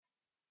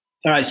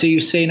All right, so you're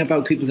saying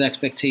about people's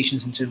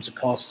expectations in terms of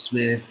costs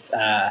with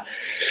the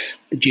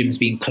gyms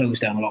being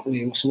closed down a lot.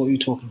 So what were you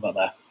talking about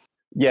there?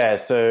 Yeah,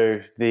 so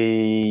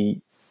the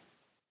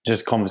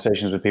just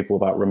conversations with people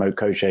about remote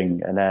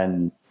coaching, and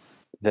then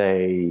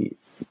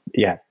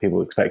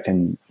people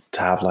expecting to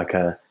have like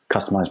a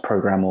customized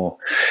program or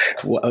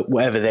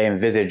whatever they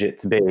envisage it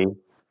to be,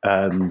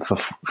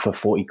 for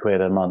 40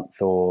 quid a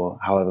month or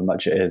however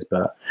much it is.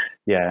 But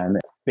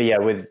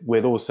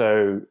with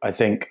also, I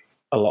think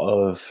a lot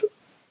of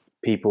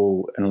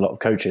people and a lot of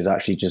coaches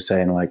actually just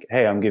saying like,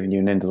 hey, I'm giving you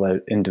an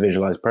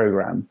individualized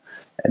program,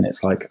 and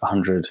it's like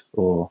 100,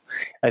 or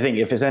I think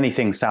if it's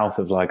anything south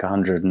of like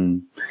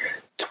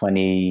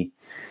 120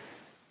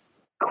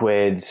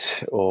 quid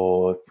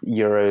or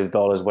euros,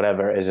 dollars,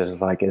 whatever it is,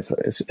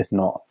 it's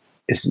not,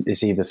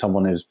 it's either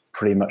someone who's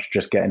pretty much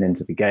just getting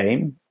into the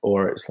game,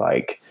 or it's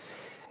like,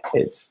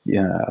 it's,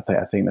 I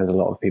think there's a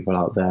lot of people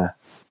out there.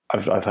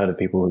 I've heard of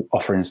people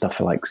offering stuff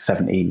for like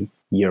 70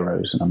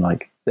 euros, and I'm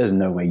like, there's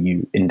no way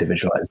you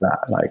individualize that.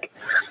 Like,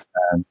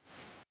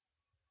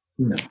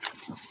 no.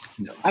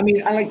 I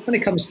mean, I like when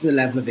it comes to the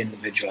level of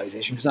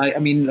individualization, because I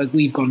mean, like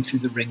we've gone through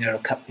the ringer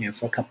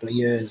for a couple of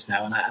years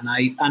now,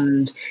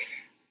 and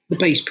the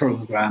base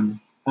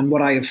program, and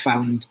what I have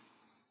found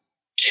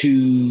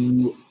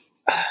to,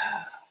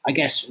 I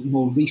guess,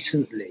 more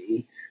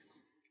recently,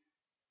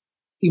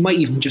 you might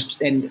even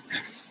just end.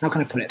 How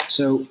can I put it?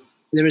 So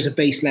there is a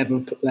base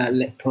level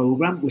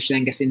program, which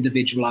then gets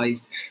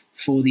individualized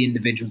for the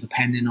individual,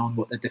 depending on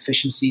what their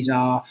deficiencies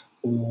are,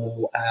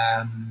 or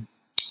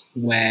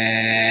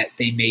where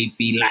they may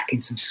be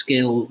lacking some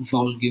skill,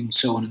 volume,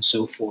 so on and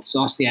so forth.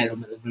 So that's the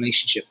element of the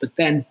relationship. But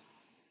then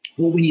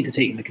what we need to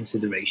take into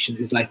consideration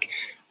is like,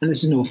 and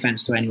this is no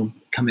offense to anyone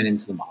coming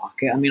into the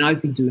market. I mean,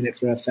 I've been doing it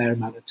for a fair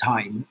amount of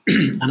time,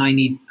 and I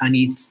need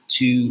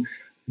to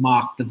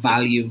mark the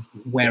value of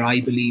where I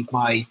believe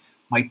my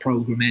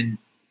programming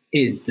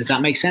is. Does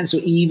that make sense? So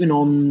even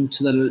on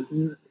to the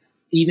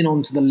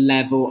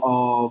level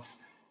of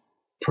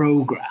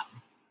program,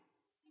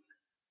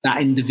 that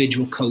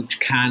individual coach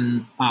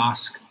can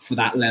ask for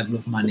that level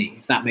of money,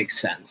 if that makes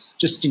sense.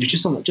 Just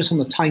on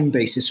the time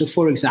basis. So,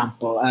 for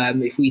example,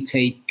 if we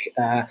take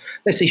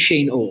let's say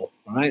Shane Orr,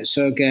 all right.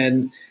 So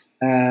again,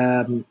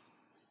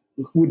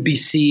 would be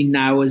seen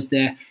now as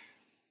the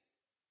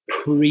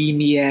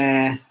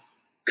premier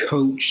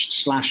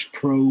coach /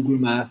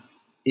 programmer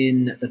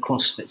in the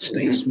CrossFit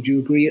space. Would you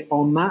agree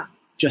on that?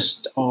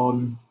 Just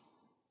on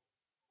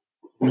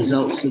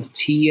results of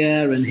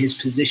Tia and his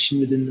position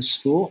within the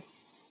sport?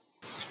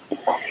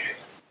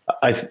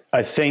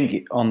 I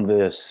think on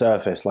the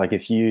surface, like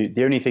the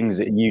only things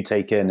that you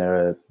take in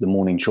are the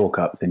morning chalk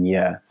up, then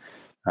yeah.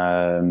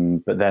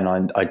 But then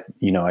I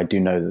do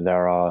know that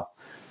there are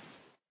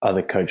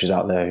other coaches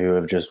out there who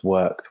have just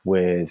worked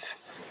with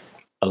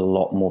a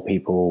lot more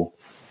people.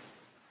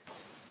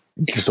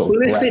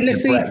 Let's say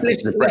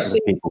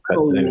people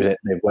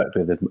they've worked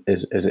with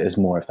is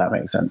more, if that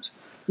makes sense.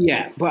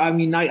 Yeah, but I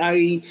mean,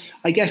 I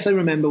guess I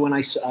remember when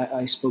I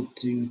spoke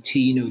to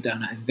Tino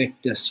down at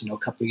Invictus, a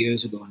couple of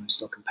years ago, and I'm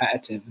still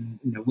competitive.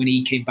 And when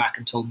he came back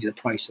and told me the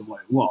price of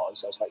what it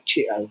was, I was like,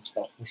 I almost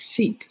fell off my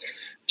seat,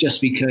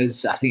 just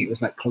because I think it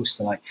was like close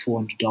to like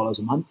 $400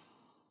 a month.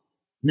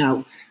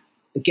 Now,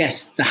 I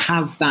guess to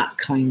have that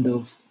kind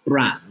of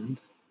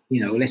brand,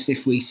 let's say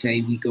if we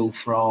say we go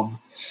from,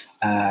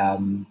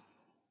 I'm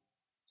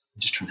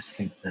just trying to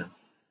think now.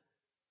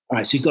 All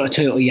right, so you've got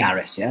a Toyota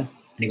Yaris, yeah, and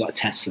you've got a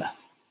Tesla.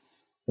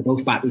 They're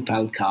both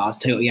battery-powered cars.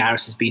 Toyota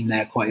Yaris has been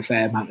there quite a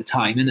fair amount of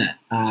time, isn't it?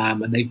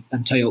 And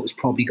Toyota's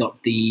probably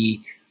got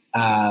the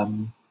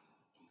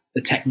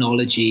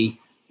technology,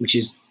 which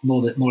is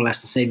more or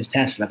less the same as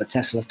Tesla. But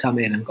Tesla have come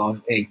in and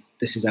gone, "Hey,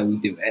 this is how we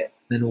do it."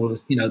 Then all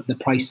of the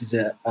prices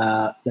are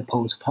they're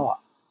poles apart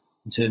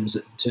in terms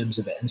of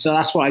it. And so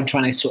that's what I'm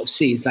trying to sort of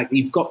see. Is like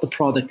you've got the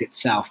product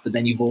itself, but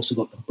then you've also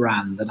got the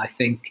brand, and I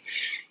think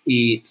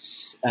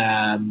it's.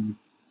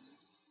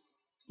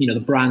 The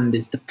brand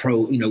is the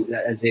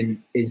as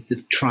in is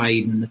the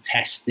tried and the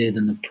tested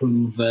and the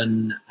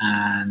proven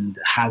and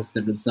has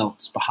the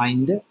results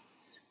behind it.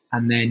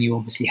 And then you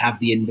obviously have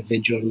the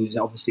individual who's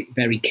obviously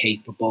very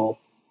capable.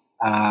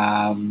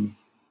 I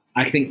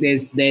think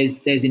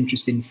there's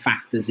interesting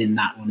factors in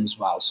that one as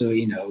well. So,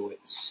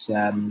 it's,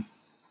 am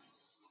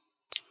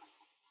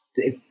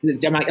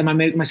I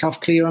making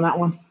myself clear on that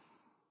one?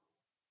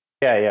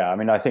 Yeah. I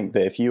mean, I think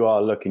that if you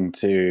are looking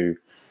to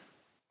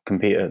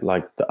compete at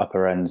like the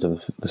upper ends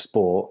of the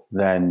sport,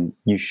 then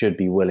you should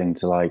be willing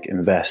to like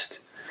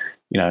invest,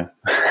 a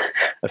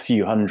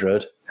few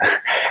hundred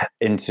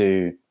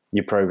into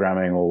your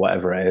programming or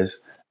whatever it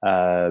is.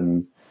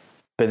 But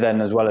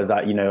then as well as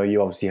that, you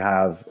obviously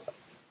have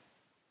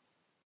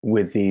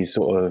with these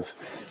sort of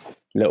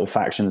little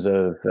factions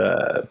of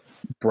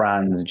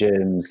brands,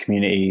 gyms,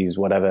 communities,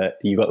 whatever,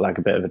 you got like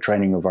a bit of a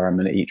training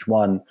environment at each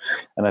one.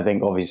 And I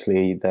think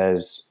obviously there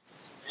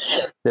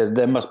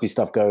must be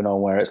stuff going on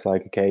where it's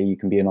like, okay, you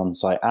can be an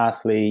on-site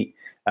athlete,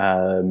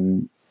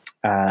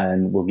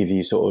 and we'll give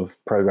you sort of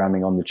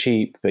programming on the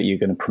cheap, but you're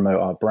going to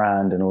promote our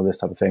brand and all this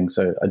type of thing.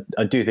 So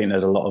I do think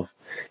there's a lot of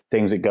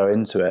things that go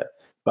into it.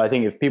 But I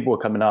think if people are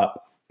coming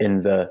up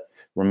in the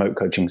remote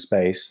coaching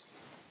space,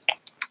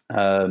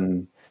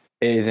 it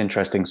is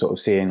interesting sort of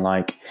seeing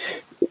like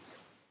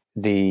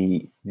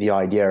the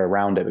idea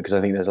around it, because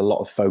I think there's a lot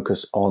of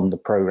focus on the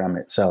program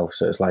itself.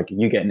 So it's like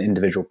you get an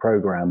individual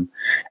program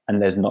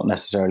and there's not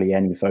necessarily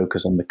any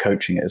focus on the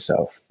coaching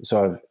itself.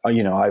 So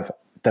I've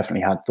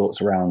definitely had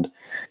thoughts around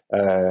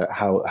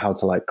how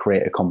to like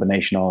create a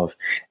combination of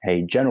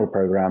a general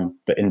program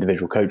but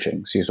individual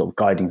coaching. So you're sort of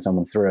guiding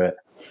someone through it,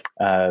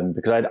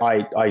 because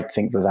I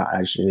think that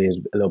actually is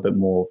a little bit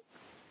more.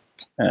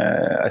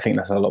 I think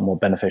that's a lot more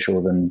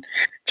beneficial than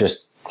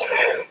just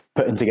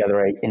putting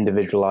together a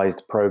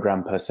individualized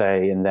program per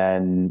se and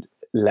then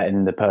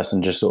letting the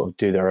person just sort of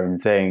do their own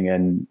thing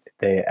and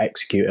they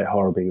execute it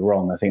horribly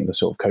wrong. I think the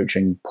sort of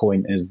coaching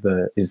point is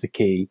the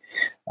key.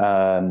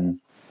 And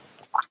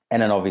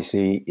then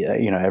obviously,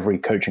 every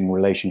coaching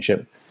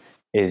relationship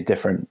is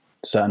different.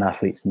 Certain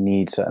athletes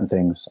need certain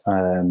things,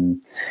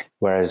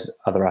 whereas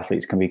other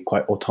athletes can be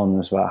quite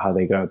autonomous about how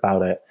they go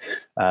about it.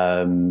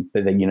 But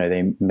then,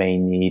 they may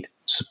need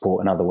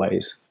support in other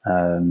ways.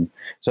 So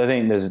I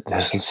think there's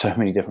so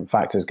many different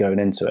factors going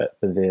into it.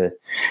 But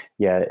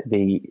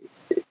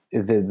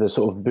the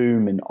sort of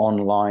boom in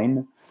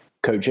online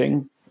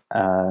coaching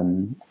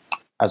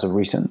as of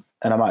recent.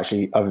 And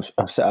I've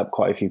set up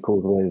quite a few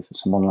calls with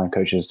some online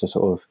coaches to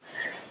sort of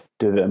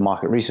do a bit of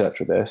market research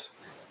with this.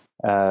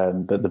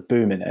 But the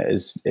boom in it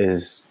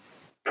is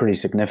pretty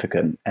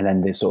significant. And then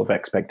this sort of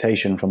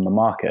expectation from the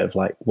market of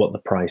like what the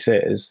price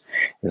is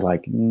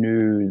like,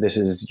 no, this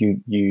is,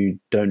 you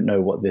don't know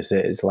what this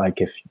is.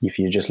 Like if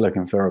you're just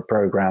looking for a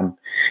program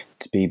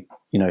to be,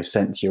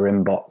 sent to your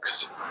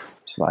inbox,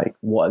 it's like,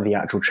 what are the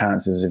actual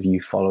chances of you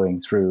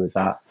following through with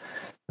that?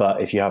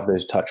 But if you have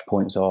those touch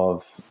points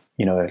of,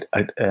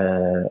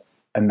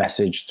 a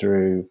message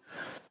through,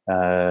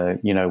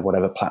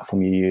 whatever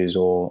platform you use,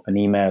 or an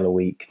email a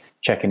week,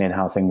 checking in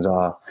how things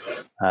are,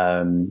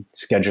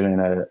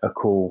 scheduling a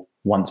call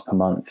once per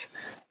month,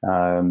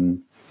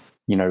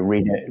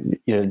 read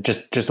it,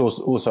 just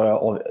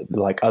also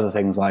like other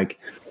things. Like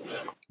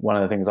one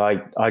of the things I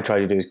try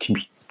to do is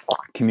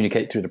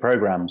communicate through the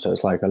program. So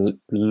it's like I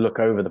look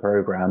over the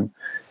program,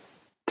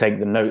 take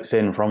the notes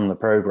in from the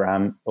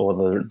program or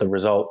the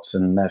results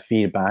and their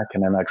feedback.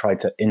 And then I try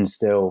to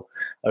instill,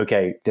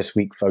 okay, this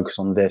week, focus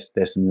on this,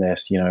 this, and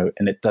this,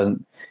 and it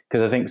doesn't,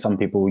 because I think some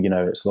people,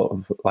 it's sort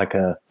of like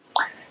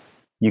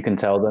you can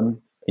tell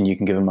them and you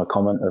can give them a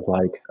comment of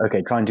like,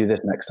 okay, try and do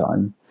this next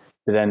time.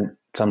 But then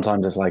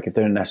sometimes it's like, if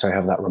they don't necessarily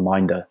have that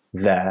reminder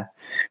there,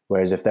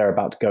 whereas if they're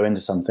about to go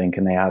into something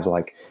and they have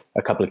like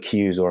a couple of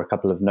cues or a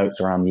couple of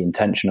notes around the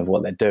intention of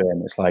what they're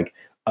doing, it's like,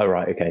 oh,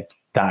 right, okay,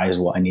 that is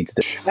what I need to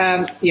do.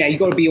 You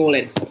got to be all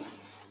in.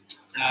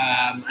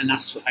 And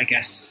that's, I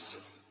guess,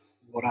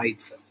 what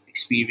I've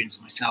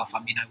experienced myself.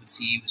 I mean, I would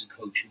see you as a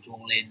coach who's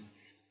all in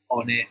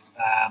on it.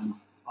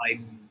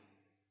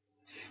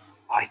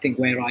 I think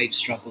where I've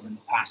struggled in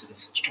the past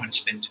is trying to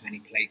spin too many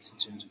plates in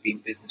terms of being a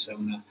business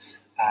owner,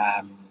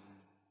 an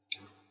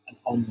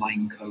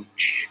online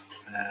coach,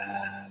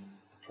 a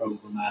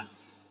programmer,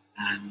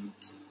 and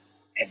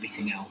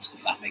everything else,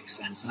 if that makes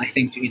sense. And I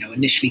think,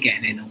 initially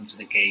getting in onto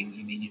the game,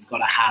 you've got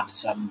to have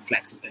some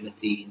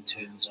flexibility in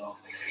terms of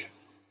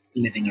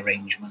living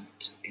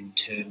arrangement, in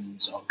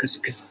terms of,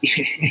 because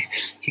you're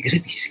going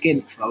to be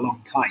skint for a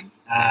long time.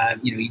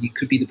 You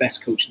could be the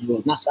best coach in the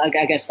world. And that's, I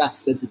guess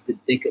that's the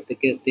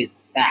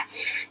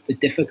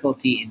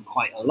difficulty in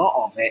quite a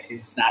lot of it,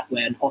 is that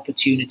when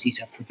opportunities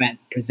have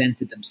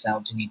presented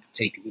themselves, you need to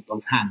take it with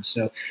both hands.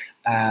 So,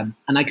 and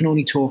I can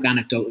only talk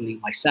anecdotally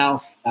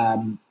myself,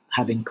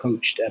 having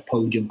coached a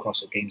Podium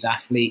CrossFit Games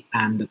athlete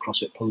and the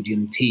CrossFit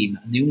Podium team.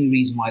 And the only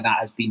reason why that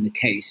has been the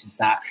case is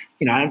that,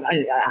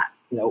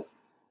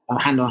 I'm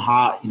hand on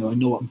heart, I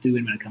know what I'm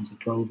doing when it comes to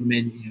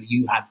programming.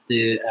 You had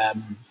the, I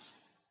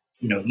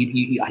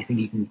think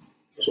you can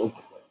sort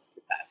of,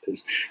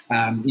 please,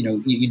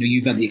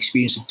 you've had the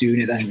experience of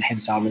doing it, and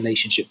hence our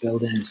relationship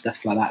building and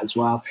stuff like that as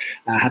well,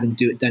 having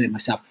done it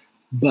myself.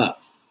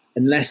 But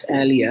unless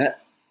Elliot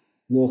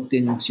walked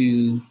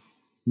into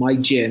my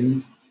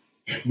gym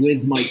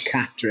with Mike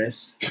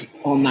Catras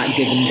on that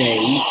given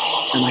day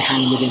and I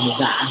handed him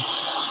his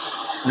ass,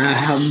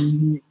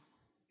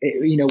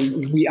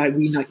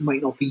 we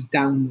might not be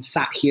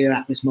sat here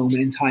at this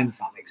moment in time, if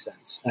that makes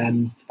sense.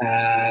 And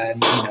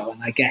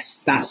I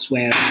guess that's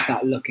where I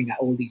start looking at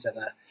all these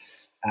other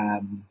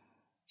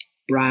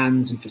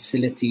brands and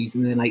facilities,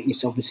 and then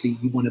obviously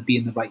you want to be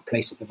in the right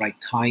place at the right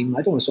time.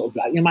 I don't want to sort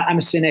of I'm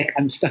a cynic.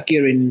 I'm stuck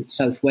here in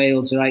South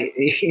Wales, right?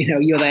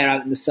 You're there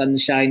out in the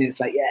sunshine.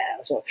 It's like,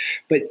 yeah. So,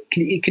 but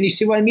can you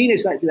see what I mean?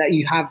 It's like that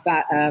you have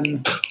that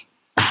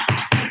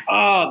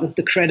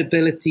the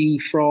credibility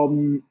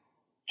from.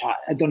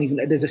 I don't even.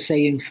 There's a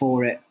saying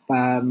for it,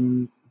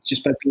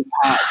 just by being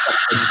part of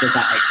something. Does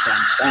that make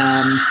sense?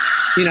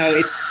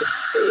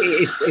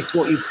 It's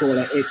what you call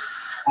it.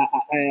 It's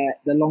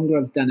the longer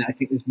I've done it, I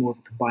think there's more of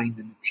a combined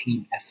and a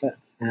team effort.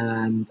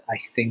 And I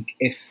think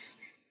if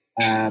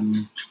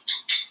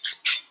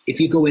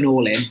you're going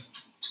all in,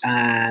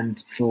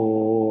 and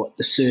for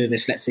the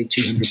service, let's say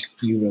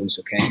 €200,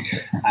 okay,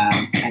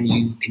 and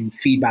you can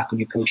feedback on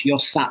your coach, you're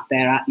sat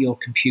there at your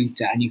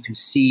computer and you can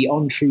see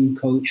on True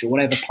Coach or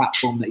whatever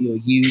platform that you're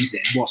using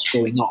what's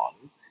going on,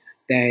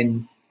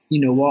 then you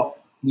know what,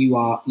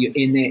 you're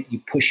in it,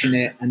 you're pushing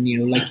it, and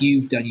like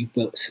you've done, you've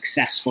built a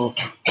successful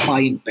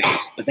client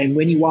base. But then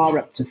when you are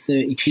up to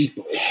 30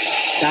 people,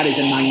 that is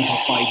a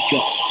 9-to-5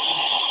 job.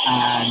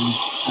 And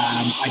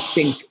I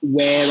think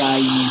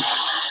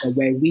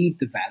where we've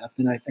developed,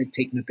 and I've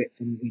taken a bit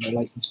from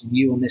license from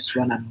you on this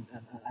one,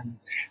 and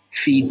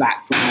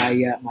feedback from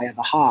my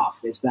other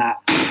half, is that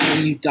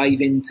when you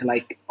dive into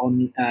like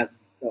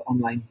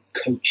online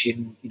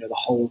coaching, the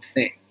whole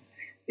thing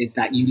is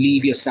that you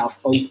leave yourself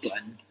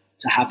open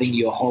to having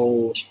your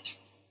whole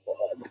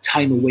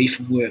time away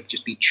from work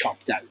just be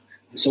chopped out.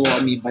 And so what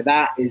I mean by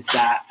that is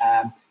that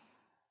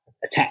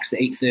a text at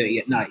 8:30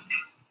 at night.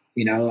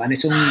 And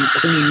it's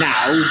only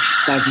now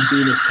that I've been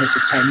doing this close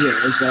to 10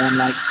 years where I'm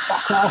like,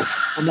 fuck off.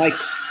 I'm like,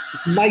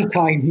 this is my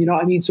time, you know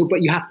what I mean? So,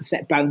 but you have to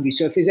set boundaries.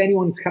 So if there's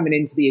anyone that's coming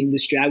into the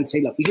industry, I would say,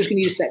 look, you're just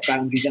going to need to set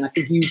boundaries. And I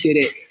think you did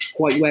it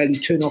quite well. You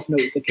turn off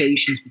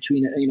notifications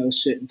between, a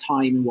certain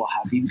time and what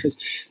have you, because,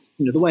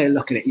 the way I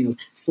look at it,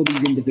 for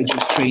these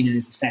individuals, training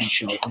is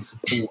essential and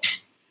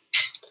support.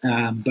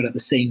 But at the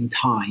same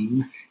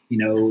time,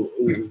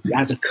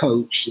 as a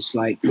coach, it's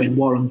like when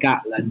Warren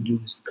Gatland,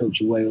 who's the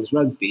coach of Wales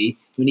Rugby,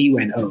 when he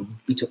went home,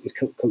 he took his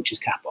coach's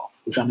cap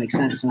off. Does that make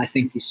sense? And I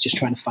think it's just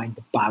trying to find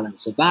the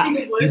balance of that.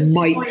 You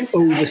might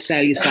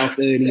oversell yourself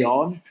early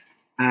on,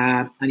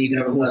 and you're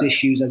going to cause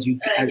issues as you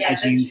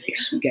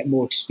get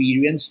more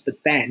experience. But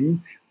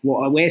then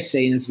what we're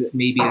saying is that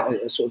maybe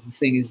a sort of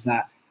thing is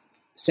that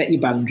set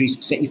your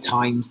boundaries, set your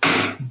times,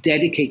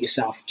 dedicate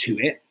yourself to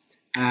it,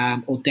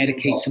 or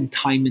dedicate some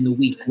time in the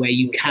week where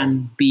you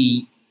can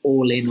be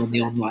all in on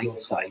the online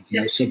side,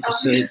 so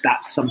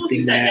that's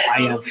something where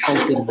I have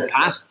faulted in the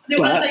past,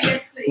 but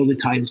over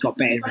time got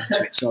better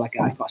into it. So like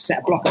I've got a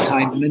set block of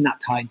time, and in that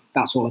time,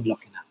 that's all I'm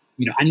looking at,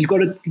 and you've got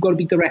to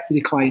be direct with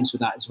your clients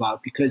with that as well,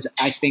 because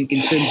I think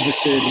in terms of a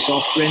service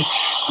offering,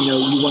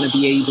 you want to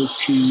be able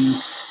to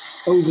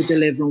over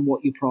deliver on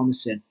what you're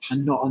promising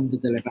and not under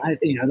deliver.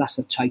 That's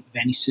the type of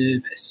any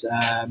service,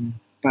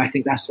 but I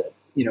think that's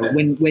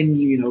when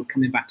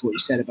coming back to what you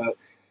said about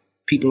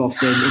people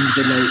offering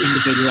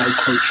individualized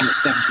coaching at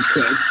 70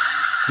 quid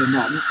per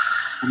month,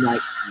 I'm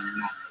like,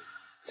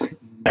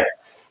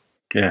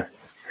 yeah.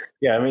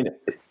 I mean,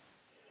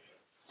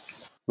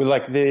 with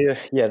like the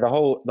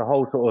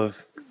whole sort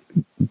of,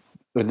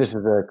 this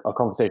is a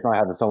conversation I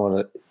had with someone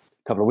a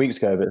couple of weeks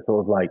ago, but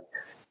sort of like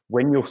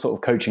when you're sort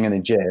of coaching in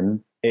a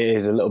gym, it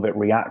is a little bit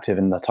reactive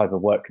in the type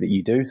of work that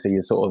you do. So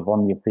you're sort of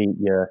on your feet,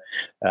 you're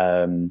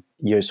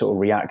sort of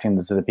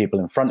reacting to the people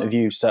in front of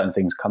you. Certain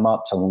things come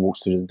up, someone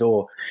walks through the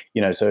door,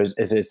 so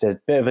it's a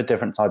bit of a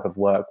different type of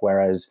work.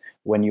 Whereas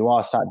when you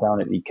are sat down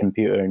at the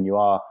computer and you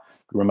are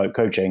remote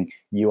coaching,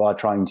 you are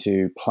trying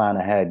to plan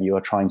ahead, you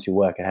are trying to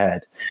work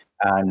ahead.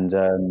 And,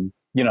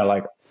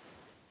 like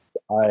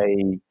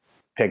I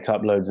picked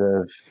up loads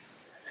of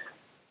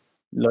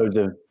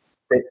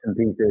bits and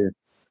pieces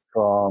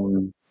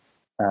from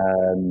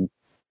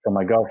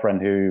my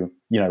girlfriend who,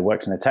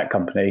 works in a tech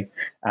company,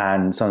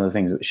 and some of the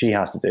things that she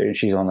has to do.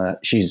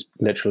 She's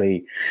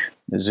literally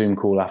Zoom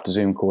call after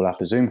Zoom call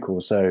after Zoom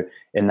call. So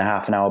in the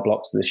half an hour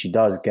blocks that she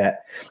does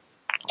get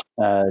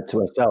to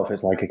herself,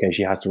 it's like, okay,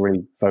 she has to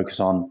really focus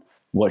on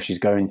what she's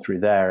going through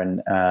there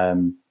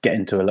and get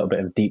into a little bit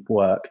of deep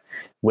work,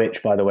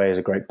 which, by the way, is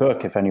a great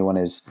book if anyone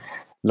is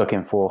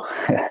looking for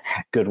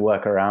good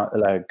work around,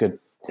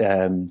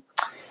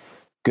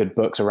 good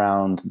books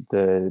around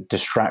the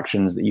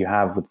distractions that you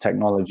have with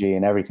technology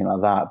and everything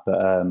like that.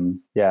 But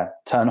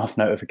turn off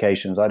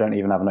notifications. I don't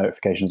even have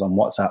notifications on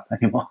WhatsApp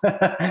anymore.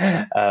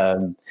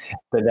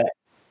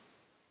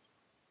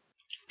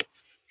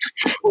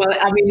 Well,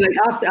 I mean, like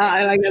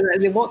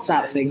the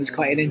WhatsApp thing is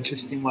quite an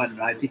interesting one,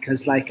 right?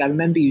 Because like I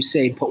remember you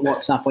saying put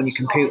WhatsApp on your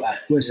computer.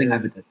 Worst thing I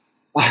ever did.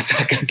 I was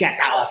like, get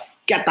that off.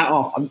 Get that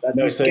off.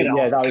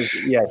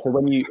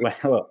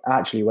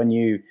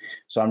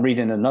 So I'm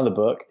reading another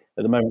book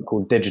at the moment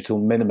called Digital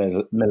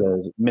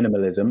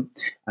Minimalism,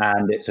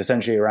 and it's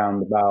essentially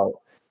around about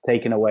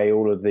taking away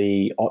all of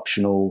the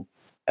optional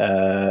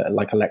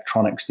like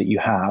electronics that you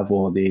have,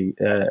 or the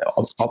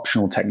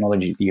optional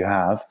technology that you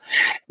have.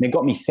 And it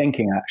got me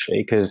thinking,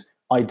 actually, because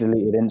I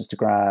deleted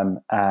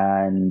Instagram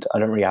and I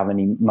don't really have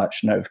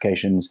much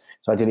notifications.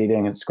 So I deleted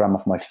Instagram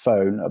off my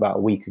phone about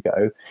a week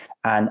ago,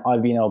 and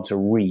I've been able to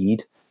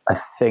read, I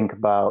think,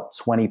 about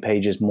 20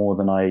 pages more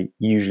than I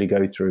usually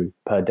go through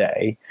per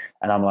day.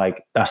 And I'm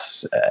like,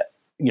 that's,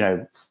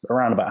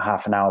 around about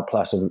half an hour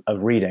plus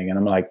of reading. And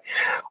I'm like,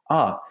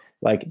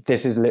 like,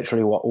 this is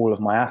literally what all of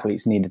my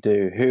athletes need to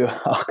do who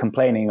are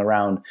complaining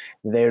around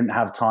they don't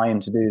have time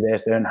to do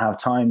this, they don't have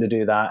time to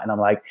do that. And I'm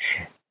like,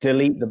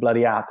 delete the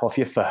bloody app off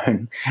your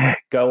phone,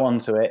 go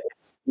onto it.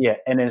 Yeah.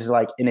 And it's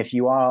like, and if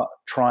you are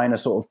trying to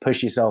sort of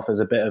push yourself as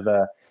a bit of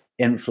a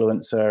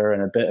influencer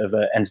and a bit of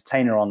an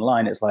entertainer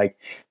online, it's like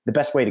the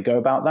best way to go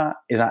about that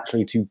is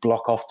actually to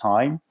block off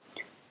time,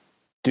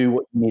 do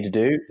what you need to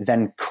do,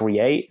 then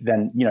create,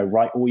 then, you know,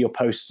 write all your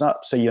posts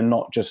up. So you're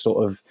not just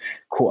sort of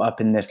caught up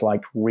in this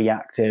like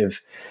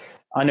reactive.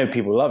 I know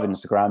people love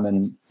Instagram,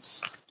 and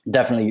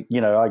definitely,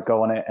 you know, I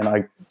go on it and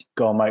I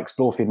go on my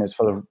explore feed and it's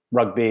full of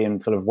rugby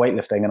and full of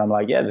weightlifting. And I'm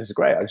like, yeah, this is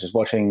great. I'm just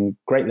watching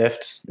great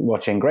lifts,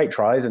 watching great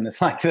tries. And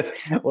it's like, this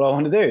what I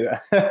want to do.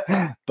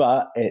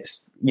 But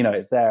it's, you know,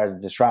 it's there as a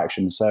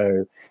distraction.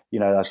 So, you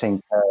know, I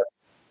think,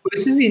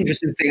 this is the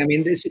interesting thing. I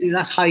mean,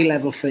 that's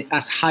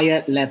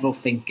higher level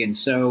thinking.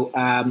 So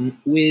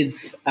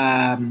with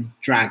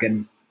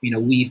Dragon, you know,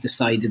 we've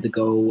decided to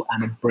go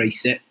and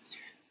embrace it,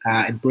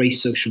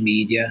 embrace social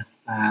media,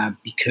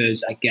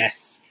 because I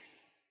guess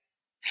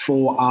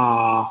for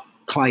our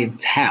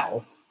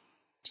clientele,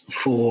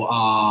 for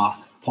our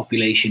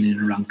population in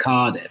and around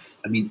Cardiff,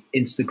 I mean,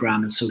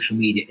 Instagram and social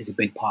media is a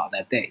big part of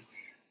their day.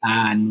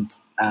 And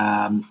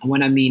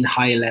when I mean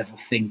higher level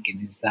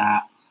thinking, is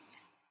that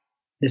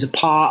there's a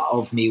part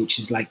of me which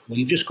is like, well,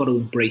 you've just got to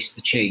embrace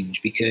the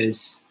change,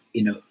 because,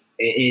 you know,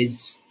 it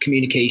is,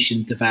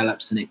 communication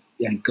develops and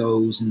it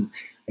goes. And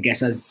I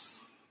guess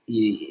as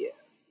we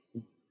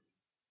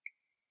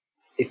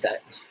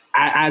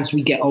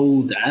get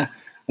older,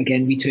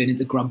 again, we turn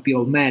into grumpy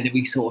old men, and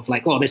we sort of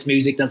like, oh, this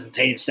music doesn't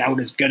sound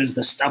as good as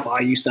the stuff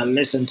I used to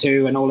listen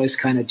to and all this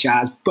kind of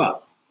jazz.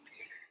 But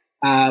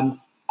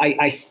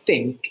I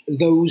think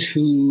those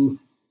who,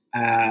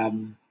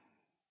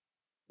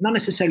 not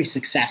necessarily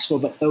successful,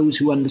 but those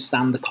who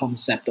understand the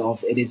concept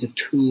of it is a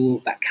tool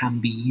that can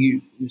be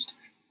used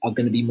are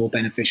going to be more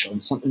beneficial.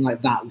 And something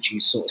like that, which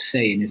he's sort of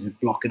saying, is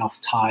blocking off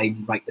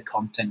time, write the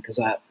content. Because,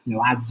 you know,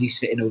 Adzy's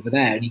sitting over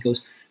there and he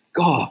goes,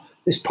 God,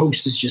 this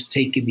post has just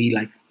taken me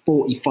like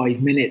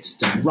 45 minutes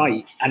to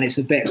write. And it's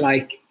a bit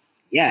like,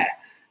 yeah,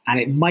 and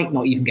it might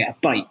not even get a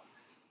bite.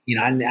 You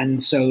know,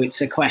 and so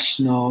it's a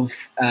question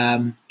of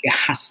it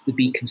has to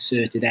be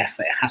concerted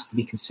effort. It has to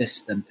be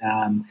consistent.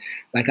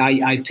 Like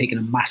I've taken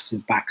a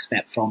massive back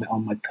step from it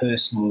on my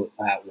personal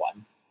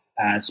one,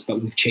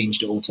 but we've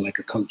changed it all to like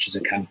a coach's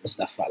account and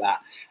stuff like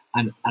that.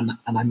 And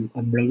I'm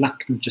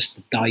reluctant just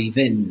to dive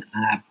in.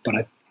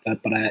 But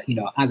you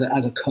know, as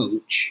a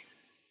coach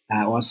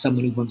or as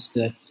someone who wants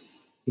to,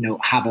 you know,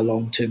 have a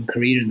long-term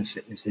career in the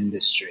fitness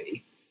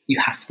industry, you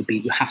have to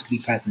be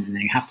present in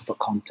there. You have to put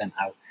content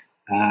out.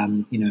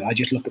 You know, I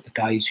just look at the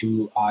guys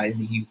who are in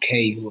the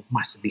UK who are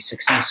massively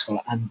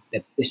successful, and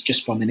it's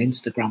just from an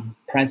Instagram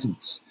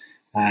presence.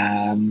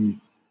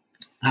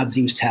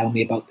 Adsy was telling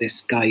me about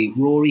this guy,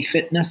 Rory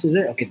Fitness, is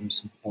it? I'll give him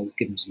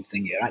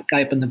something here. Right,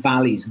 guy up in the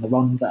valleys in the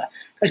Rhondda.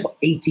 Guy's got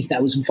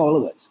 80,000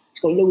 followers.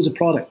 He's got loads of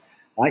product.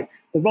 Right,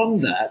 the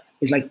Rhondda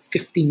is like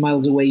 15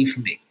 miles away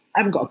from me. I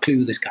haven't got a clue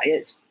who this guy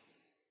is.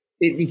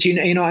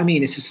 You know what I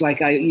mean? It's just like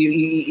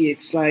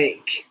it's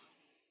like.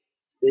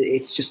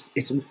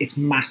 It's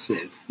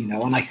massive, you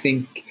know, and I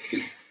think,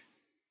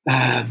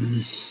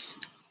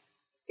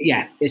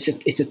 yeah,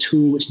 it's a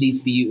tool which needs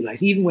to be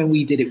utilized. Even when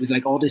we did it with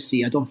like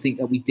Odyssey, I don't think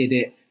that we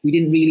didn't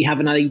really have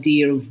an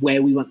idea of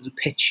where we wanted to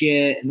pitch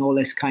it and all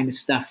this kind of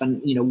stuff.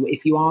 And, you know,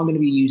 if you are going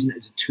to be using it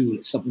as a tool,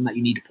 it's something that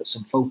you need to put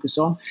some focus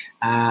on,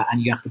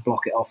 and you have to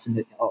block it off in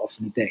the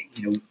day.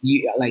 You know,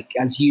 you like,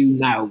 as you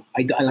now,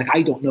 I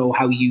don't know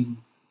how you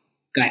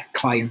get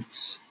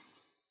clients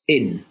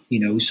in, you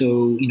know,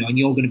 so, you know, and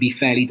you're going to be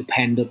fairly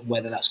dependent,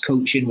 whether that's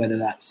coaching, whether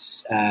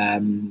that's,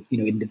 you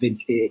know,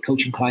 individual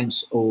coaching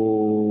clients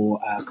or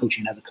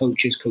coaching other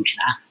coaches, coaching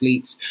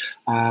athletes.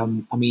 I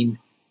mean,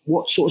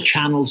 what sort of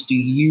channels do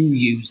you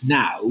use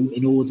now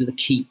in order to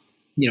keep,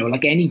 you know,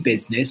 like any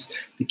business,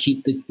 to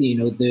keep the, you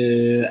know,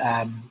 the,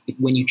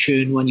 when you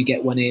churn one, you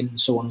get one in,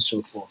 so on and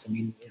so forth. I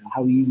mean, you know,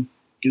 how are you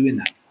doing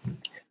that?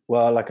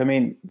 Well, like, I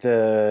mean,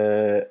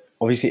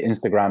 obviously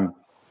Instagram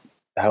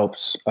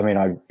helps. I mean,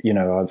 I've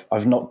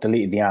not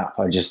deleted the app.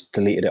 I just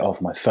deleted it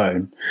off my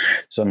phone.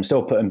 So I'm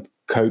still putting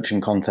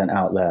coaching content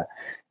out there.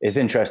 It's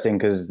interesting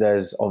because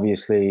there's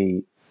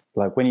obviously,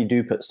 like, when you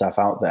do put stuff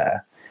out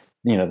there,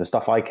 you know, the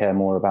stuff I care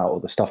more about,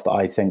 or the stuff that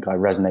I think I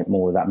resonate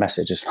more with that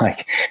message, is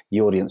like the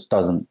audience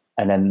doesn't.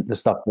 And then the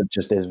stuff that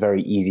just is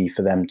very easy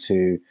for them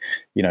to,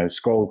 you know,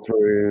 scroll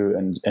through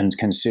and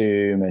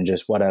consume and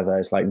just whatever,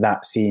 it's like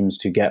that seems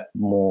to get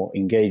more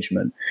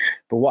engagement.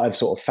 But what I've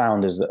sort of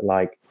found is that,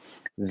 like,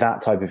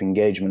 that type of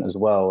engagement as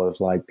well, of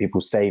like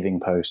people saving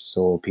posts,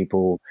 or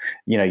people,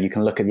 you know, you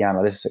can look at the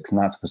analytics and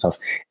that type of stuff.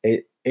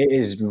 It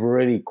is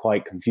really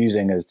quite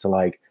confusing as to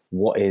like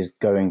what is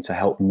going to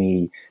help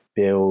me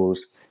build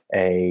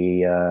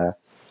a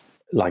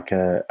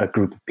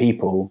group of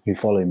people who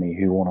follow me,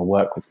 who want to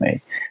work with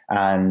me.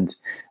 And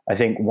I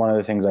think one of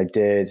the things I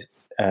did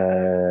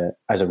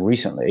as of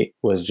recently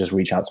was just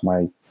reach out to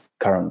my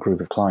current group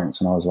of clients,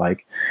 and I was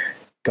like,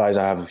 guys,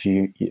 I have a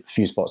few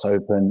spots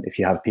open. If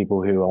you have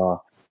people who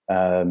are,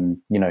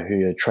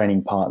 who are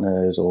training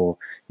partners, or,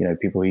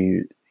 people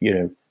who,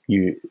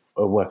 you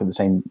work at the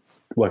same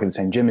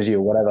gym as you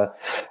or whatever.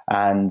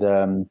 And,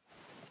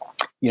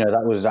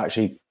 that was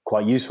actually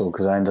quite useful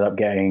because I ended up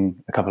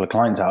getting a couple of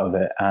clients out of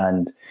it.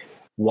 And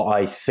what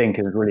I think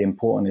is really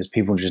important is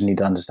people just need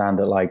to understand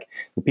that, like,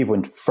 the people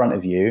in front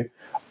of you,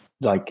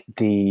 like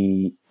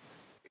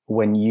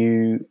when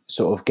you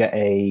sort of get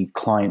a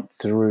client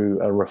through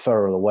a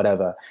referral or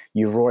whatever,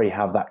 you've already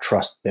have that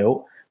trust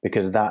built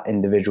because that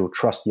individual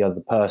trusts the other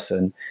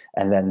person,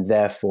 and then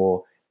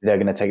therefore they're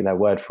going to take their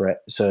word for it.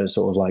 So it's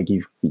sort of like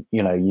you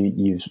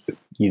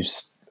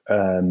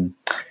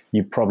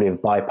probably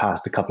have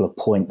bypassed a couple of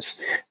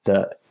points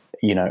that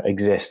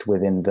exist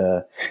within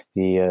the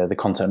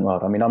content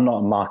world. I mean, I'm not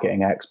a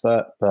marketing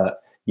expert,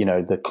 but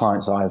the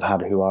clients that I've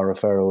had who are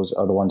referrals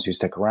are the ones who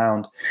stick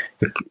around.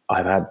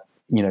 I've had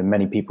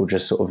many people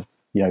just sort of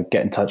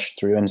get in touch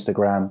through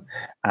Instagram,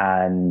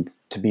 and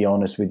to be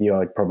honest with you,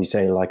 I'd probably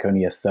say like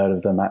only a third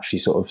of them actually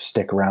sort of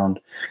stick around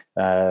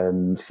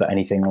for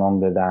anything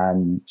longer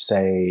than,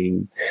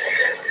 say,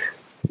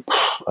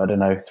 I don't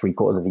know,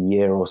 3/4 of a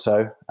year or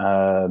so.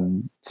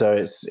 So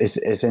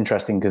it's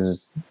interesting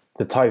because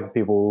the type of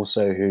people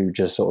also who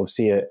just sort of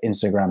see an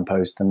Instagram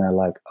post and they're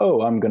like,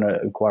 oh, I'm going to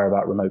inquire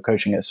about remote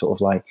coaching. It's sort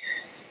of like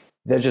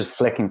they're just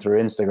flicking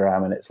through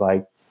Instagram, and it's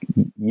like,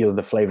 you're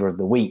the flavor of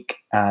the week.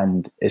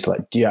 And it's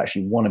like, do you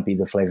actually want to be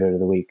the flavor of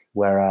the week?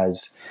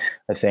 Whereas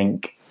I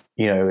think,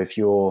 if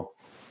you're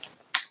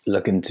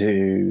looking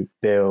to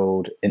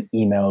build an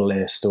email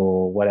list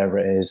or whatever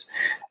it is,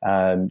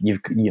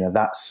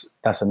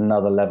 that's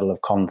another level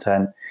of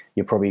content.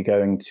 You're probably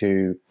going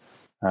to,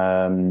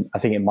 I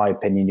think in my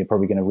opinion, you're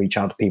probably going to reach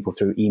out to people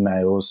through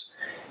emails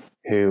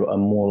who are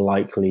more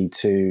likely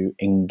to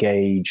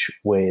engage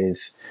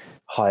with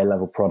high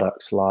level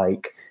products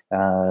like,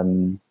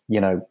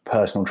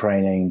 personal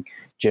training,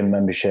 gym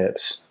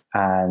memberships,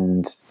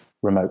 and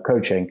remote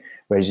coaching,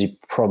 whereas you're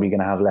probably going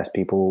to have less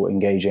people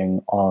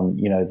engaging on,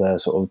 the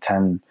sort of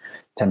 £10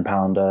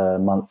 a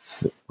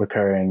month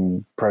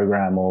recurring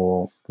program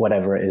or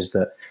whatever it is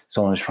that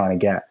someone is trying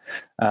to get.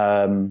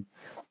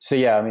 So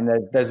yeah, I mean,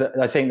 there's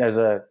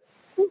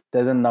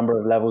a number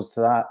of levels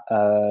to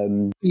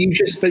that. You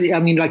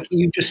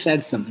just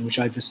said something which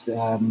I just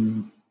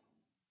come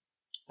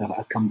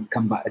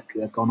back,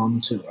 gone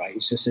on to, right?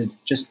 It's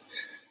just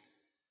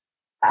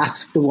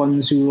ask the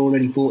ones who are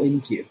already bought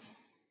into you,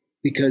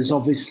 because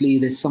obviously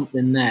there's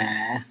something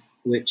there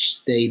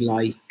which they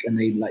like,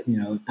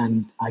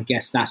 and I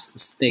guess that's the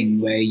thing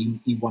where you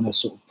want to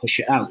sort of push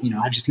it out.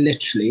 I just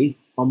literally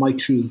on my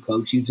True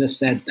Coach, you just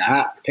said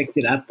that, picked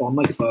it up on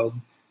my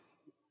phone,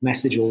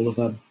 message all of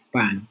them,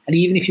 bang. And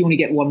even if you only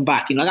get one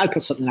back, I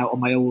put something out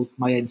on my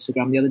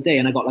Instagram the other day,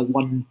 and I got like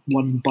one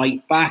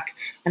bite back,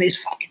 and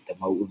it's fucking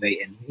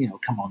demotivating.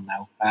 Come on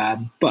now.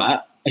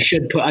 But I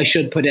should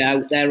put it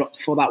out there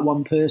for that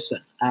one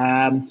person.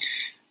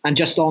 And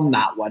just on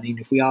that one,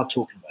 if we are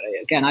talking about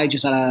it again, I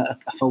just had a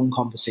phone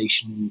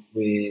conversation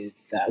with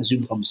a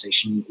Zoom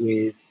conversation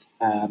with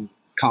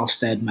Carl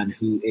Steadman,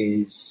 who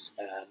is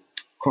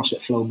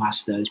CrossFit Flow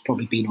Master, has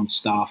probably been on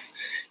staff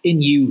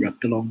in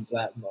Europe a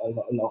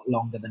lot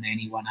longer than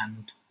anyone,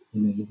 and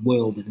the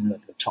world in the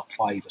top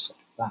 5 or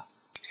something like that.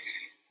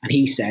 And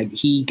he said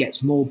he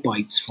gets more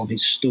bites from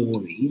his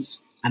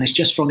stories, and it's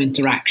just from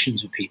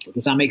interactions with people.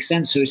 Does that make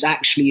sense? So it's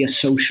actually a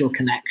social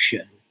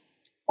connection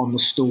on the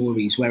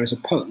stories, whereas a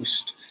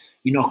post,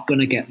 you're not going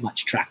to get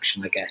much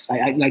traction, I guess.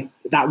 I like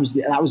that was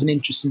an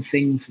interesting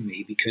thing for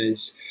me,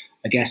 because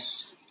I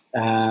guess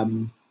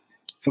from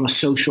a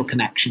social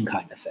connection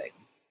kind of thing,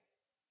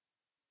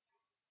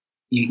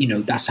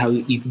 that's how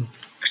you can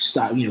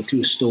start,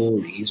 through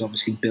stories,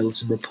 obviously build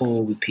some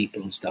rapport with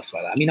people and stuff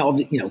like that. I mean,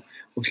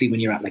 obviously when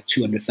you're at like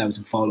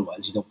 200,000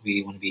 followers, you don't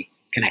really want to be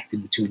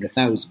connecting with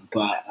 200,000,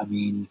 but I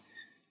mean,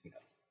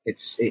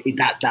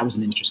 that was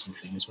an interesting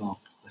thing as well,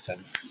 I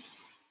found.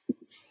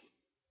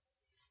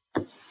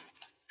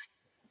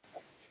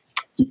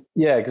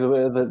 Yeah, because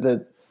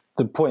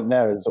the point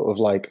there is sort of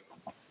like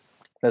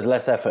there's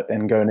less effort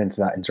in going into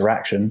that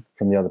interaction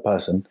from the other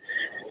person,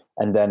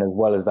 and then as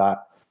well as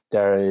that,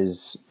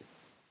 there's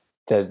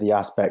the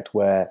aspect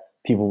where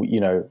people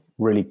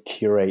really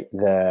curate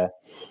their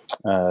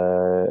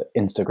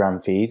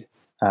Instagram feed,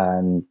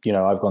 and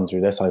I've gone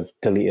through this. I've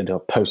deleted a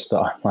post that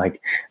I'm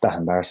like, that's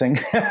embarrassing.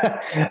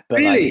 But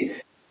really?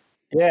 Like,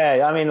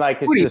 yeah, I mean, like,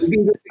 it's just.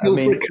 I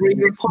mean,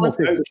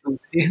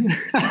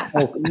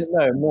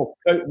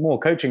 more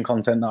coaching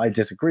content that I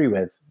disagree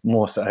with,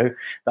 more so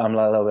that I'm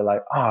like, a little bit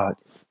like,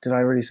 did I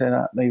really say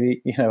that?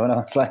 Maybe when I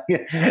was like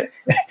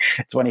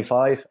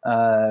 25.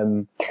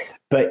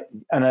 But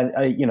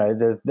I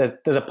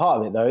there's a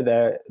part of it though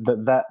there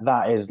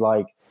that is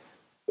like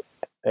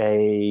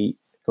an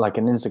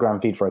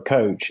Instagram feed for a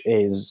coach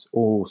is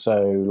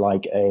also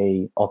like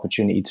a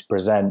opportunity to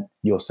present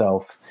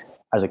yourself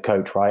as a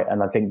coach, right?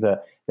 And I think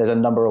that there's a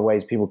number of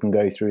ways people can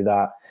go through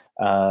that.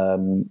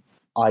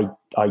 I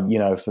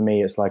for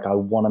me, it's like I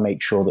want to make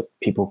sure that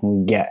people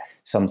can get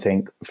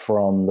something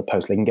from the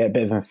post. They can get a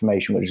bit of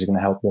information which is going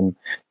to help them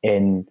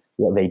in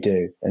what they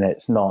do. And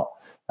it's not,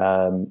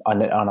 and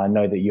I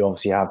know that you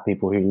obviously have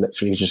people who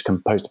literally just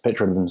can post a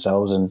picture of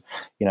themselves and,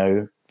 you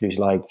know, who's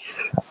like,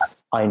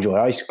 I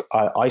enjoy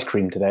ice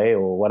cream today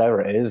or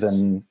whatever it is.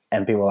 And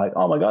people are like,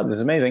 oh my God, this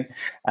is amazing.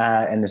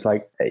 And it's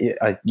like,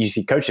 you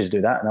see coaches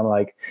do that. And I'm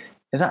like,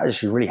 is that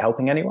actually really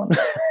helping anyone?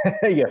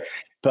 Yeah.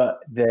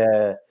 But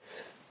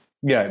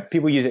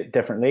people use it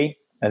differently.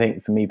 I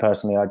think for me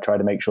personally, I try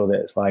to make sure that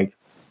it's like,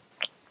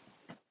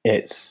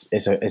 it's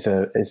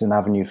an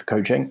avenue for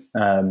coaching. I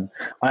am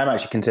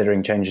actually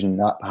considering changing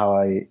up how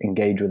I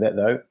engage with it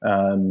though.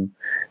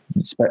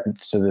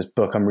 So this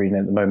book I'm reading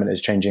at the moment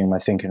is changing my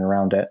thinking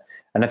around it.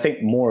 And I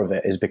think more of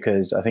it is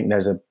because I think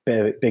there's a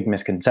big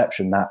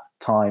misconception that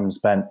time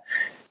spent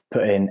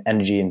putting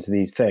energy into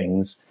these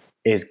things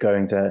is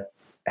going to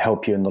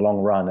help you in the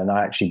long run. And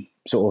I actually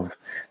sort of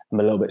am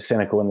a little bit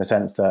cynical in the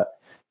sense that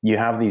you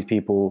have these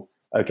people,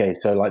 okay,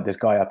 so like this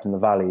guy up in the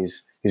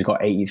valleys who's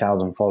got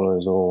 80,000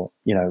 followers or,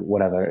 you know,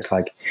 whatever. It's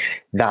like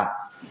that,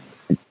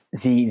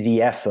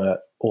 the effort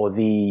or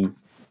the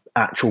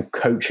actual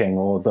coaching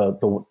or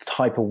the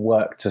type of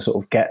work to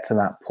sort of get to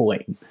that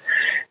point.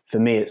 For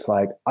me, it's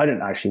like, I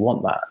don't actually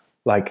want that.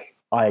 Like,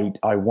 I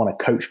want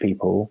to coach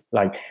people.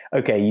 Like,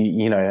 okay,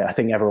 you know, I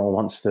think everyone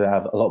wants to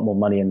have a lot more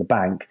money in the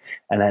bank.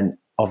 And then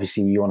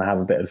obviously you want to have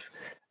a bit of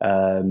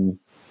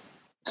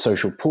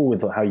social pull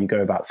with how you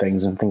go about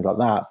things and things like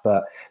that.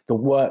 But the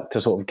work to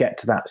sort of get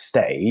to that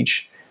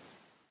stage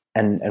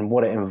and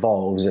what it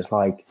involves, it's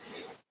like,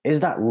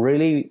 is that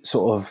really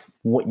sort of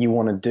what you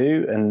want to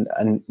do?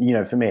 And you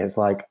know, for me, it's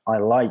like, I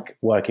like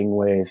working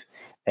with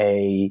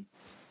a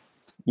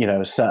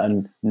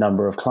certain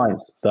number of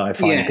clients that I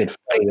find good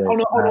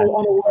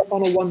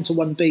on a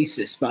one-to-one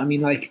basis. But I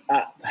mean, like,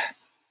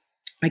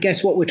 I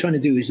guess what we're trying to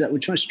do is that we're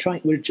just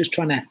trying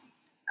to,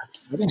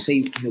 I don't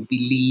say be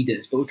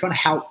leaders, but we're trying to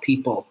help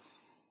people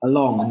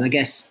along. And I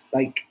guess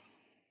like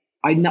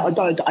I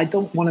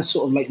don't want to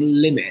sort of like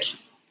limit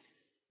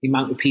the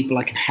amount of people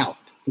I can help.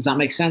 Does that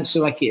make sense?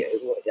 So like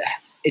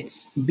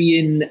it's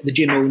being the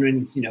gym owner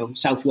in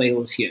South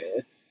Wales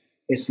here.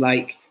 It's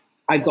like,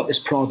 I've got this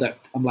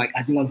product. I'm like,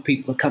 I'd love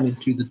people to come in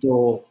through the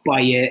door,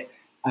 buy it,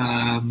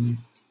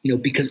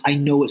 because I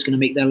know it's going to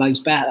make their lives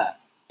better.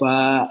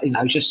 But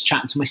I was just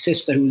chatting to my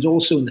sister who was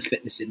also in the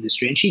fitness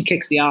industry, and she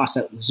kicks the arse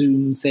out of the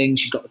Zoom thing.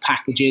 She's got the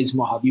packages and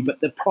what have you.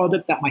 But the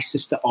product that my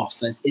sister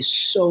offers is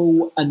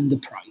so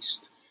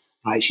underpriced,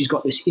 right? She's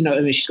got this,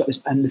 she's got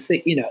this, and the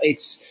thing,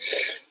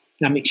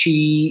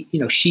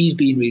 she's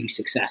been really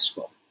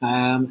successful,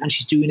 and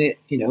she's doing it,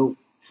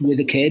 with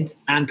a kid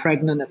and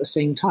pregnant at the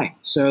same time.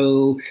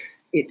 So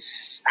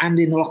and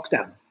in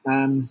lockdown,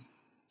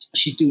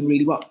 she's doing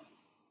really well.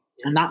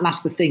 And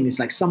that's the thing, is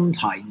like,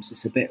 sometimes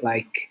it's a bit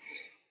like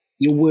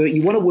you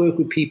want to work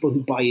with people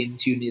who buy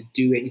into you and you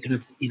do it. You can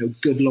have,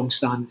 good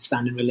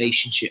long-standing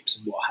relationships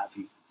and what have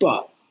you.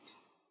 But,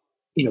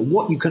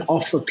 what you can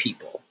offer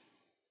people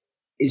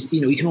is,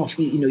 you can offer,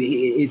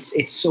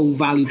 it's so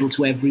valuable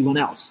to everyone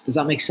else. Does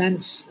that make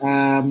sense?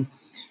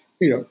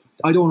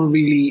 I don't want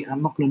to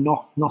I'm not going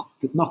to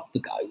knock the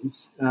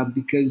guys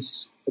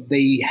because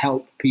they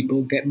help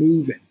people get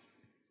moving.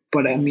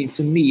 But I mean,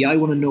 for me, I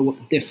want to know what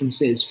the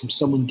difference is from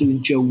someone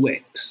doing Joe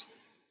Wicks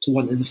to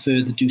wanting to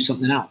further do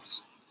something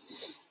else.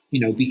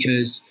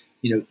 Because,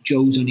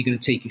 Joe's only going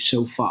to take you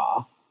so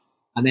far.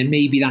 And then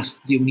maybe that's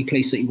the only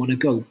place that you want to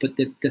go. But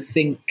to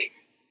think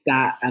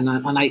that, and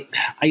I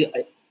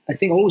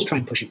think I always try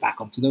and push it back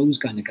onto those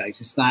kind of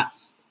guys, is that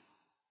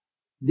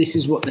this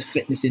is what the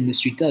fitness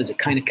industry does. It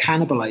kind of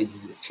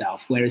cannibalizes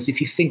itself. Whereas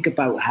if you think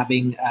about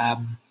having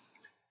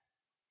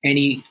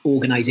any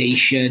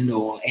organization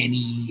or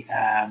any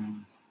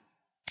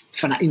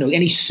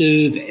any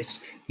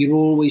service, you're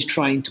always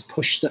trying to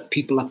push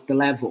people up the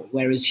level.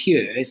 Whereas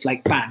here, it's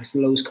like, bang, it's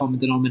the lowest common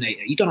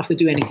denominator. You don't have to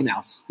do anything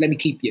else. Let me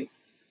keep you.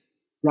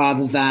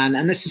 Rather than,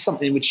 and this is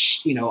something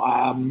which,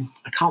 I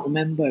can't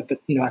remember, but,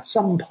 at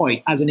some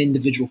point as an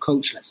individual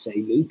coach, let's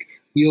say, Luke,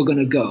 you're going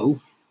to go,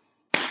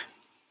 do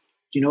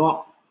you know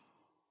what?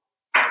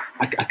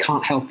 I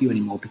can't help you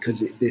anymore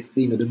because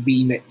the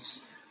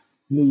remits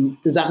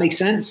move. Does that make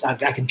sense? I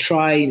can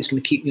try, and it's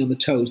going to keep me on the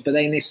toes. But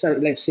then,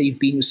 let's say you've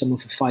been with someone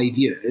for 5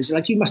 years,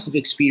 like, you must have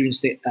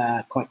experienced it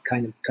quite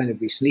kind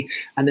of recently,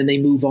 and then they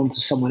move on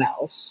to someone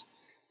else.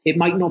 It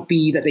might not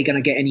be that they're going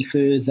to get any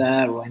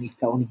further or any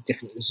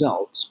different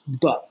results,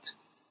 but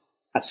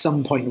at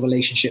some point, the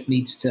relationship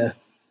needs to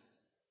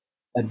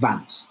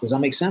advance. Does that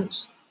make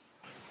sense?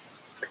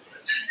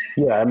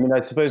 Yeah, I mean,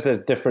 I suppose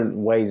there's different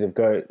ways of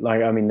going.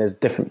 Like, I mean, there's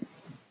different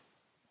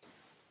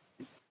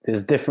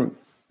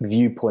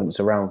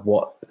viewpoints around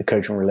what the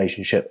coaching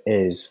relationship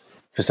is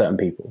for certain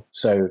people.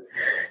 So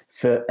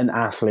for an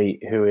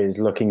athlete who is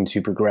looking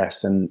to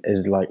progress and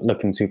is like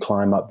looking to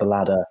climb up the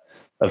ladder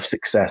of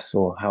success,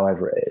 or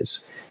however it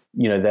is,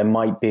 there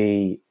might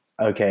be,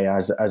 okay,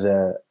 as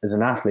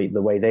an athlete,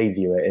 the way they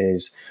view it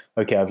is,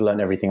 okay, I've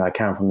learned everything I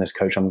can from this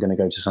coach. I'm going to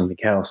go to something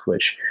else,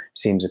 which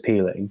seems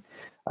appealing.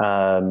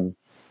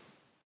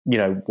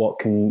 what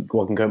can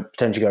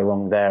potentially go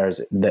wrong there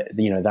is that,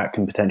 that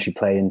can potentially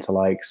play into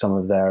like some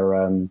of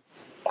their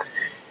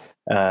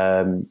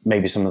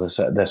maybe some of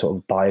their sort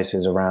of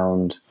biases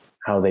around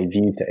how they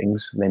view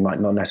things. They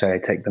might not necessarily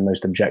take the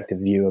most objective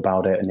view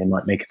about it, and they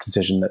might make a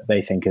decision that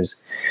they think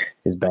is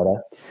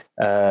better.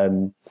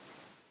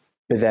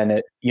 But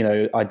then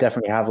I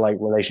definitely have like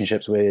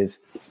relationships with,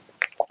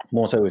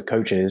 more so with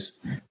coaches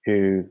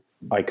who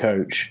I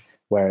coach,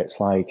 where it's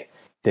like,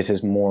 this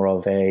is more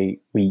of a,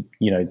 we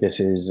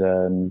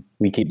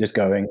keep this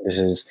going. This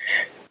is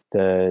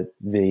the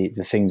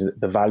things,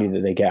 the value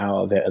that they get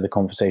out of it are the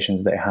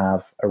conversations they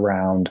have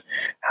around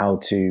how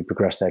to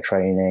progress their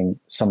training,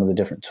 some of the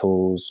different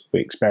tools.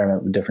 We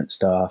experiment with different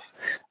stuff.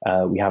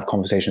 We have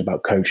conversations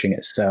about coaching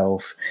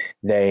itself.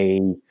 They,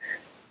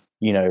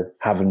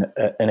 have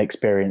an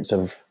experience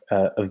of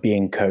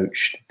being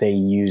coached. They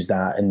use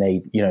that, and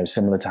they,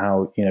 similar to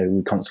how,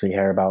 we constantly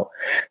hear about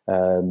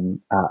at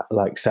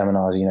like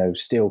seminars,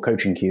 steal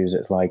coaching cues.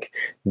 It's like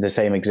the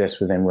same exists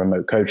within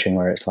remote coaching,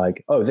 where it's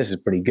like, oh, this is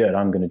pretty good,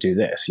 I'm going to do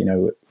this.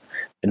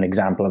 An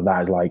example of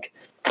that is like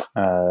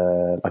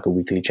a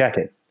weekly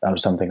check-in. That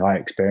was something I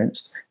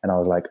experienced, and I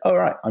was like, all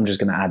right, I'm just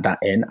going to add that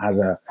in as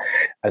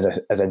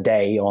a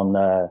day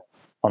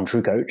on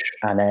TrueCoach,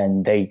 and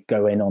then they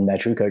go in on their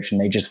TrueCoach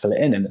and they just fill it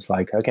in, and it's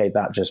like, okay,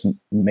 that just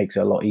makes it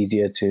a lot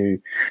easier to,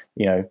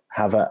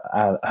 have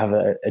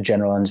a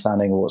general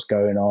understanding of what's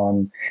going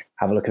on,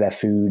 have a look at their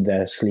food,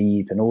 their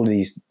sleep, and all of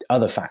these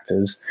other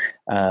factors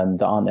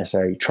that aren't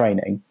necessarily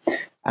training.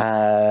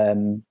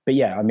 But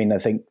yeah, I mean, I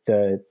think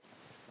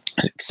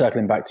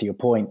circling back to your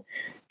point,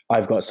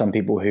 I've got some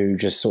people who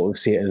just sort of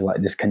see it as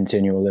like this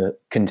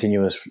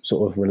continuous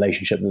sort of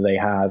relationship that they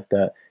have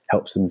that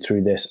helps them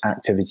through this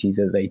activity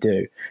that they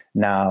do.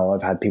 Now,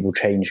 I've had people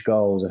change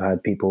goals. I've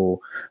had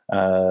people,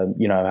 I've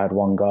had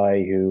one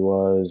guy who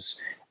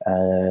was,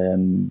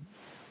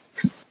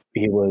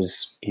 he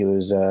was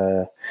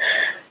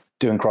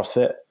doing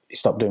CrossFit. He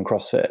stopped doing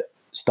CrossFit,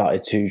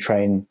 started to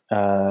train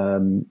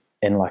in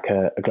like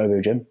a Globo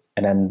gym.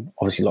 And then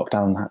obviously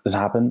lockdown has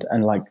happened.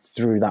 And like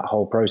through that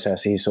whole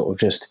process, he's sort of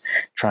just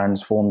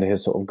transformed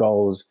his sort of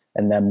goals,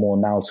 and then more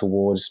now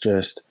towards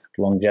just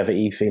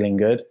longevity, feeling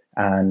good,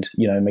 and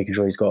making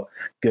sure he's got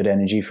good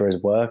energy for his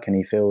work, and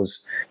he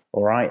feels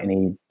all right.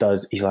 And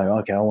he's like,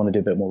 okay, I want to do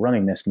a bit more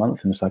running this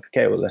month. And it's like,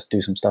 okay, well, let's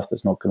do some stuff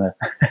that's not going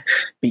to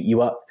beat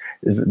you up,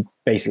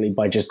 basically,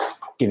 by just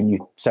giving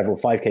you several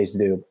 5Ks to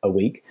do a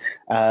week.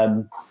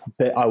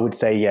 But I would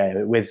say,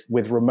 yeah, with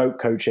remote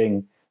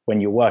coaching, when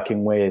you're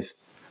working with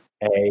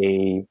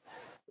an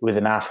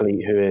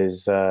athlete who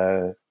is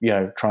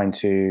trying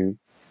to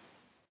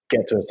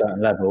get to a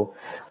certain level,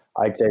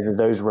 I'd say that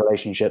those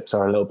relationships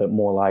are a little bit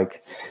more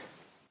like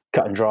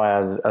cut and dry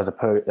as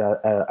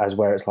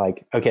where it's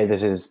like, okay,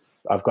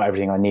 I've got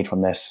everything I need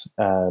from this.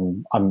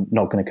 I'm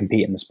not going to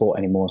compete in the sport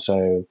anymore,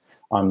 so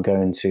I'm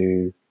going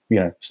to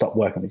stop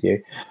working with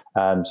you.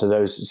 So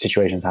those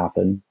situations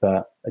happen,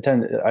 but I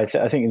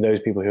think those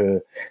people who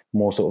are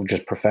more sort of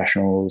just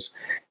professionals,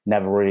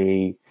 never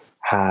really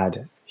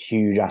had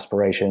huge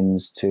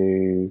aspirations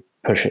to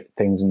push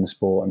things in the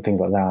sport and things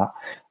like that.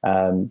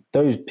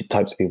 Those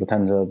types of people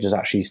tend to just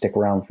actually stick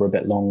around for a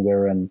bit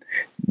longer, and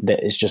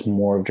it's just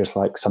more of just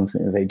like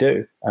something that they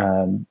do.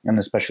 And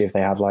especially if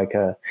they have like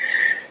a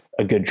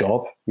good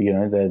job,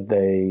 then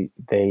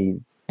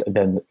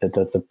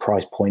the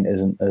price point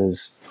isn't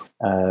as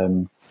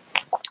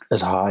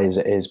high as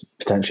it is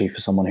potentially for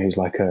someone who's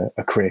like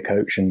a career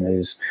coach and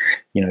is,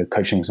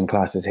 coaching some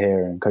classes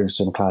here and coaching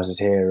some classes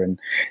here. And,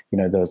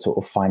 the sort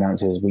of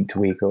finances week to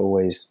week are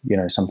always,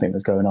 something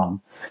that's going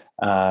on.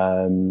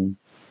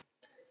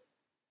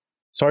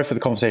 Sorry for the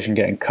conversation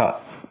getting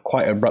cut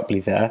quite abruptly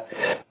there.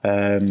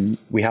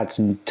 We had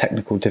some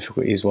technical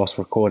difficulties whilst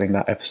recording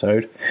that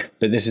episode,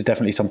 but this is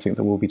definitely something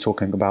that we'll be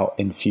talking about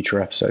in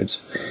future episodes.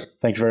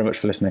 Thank you very much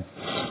for listening.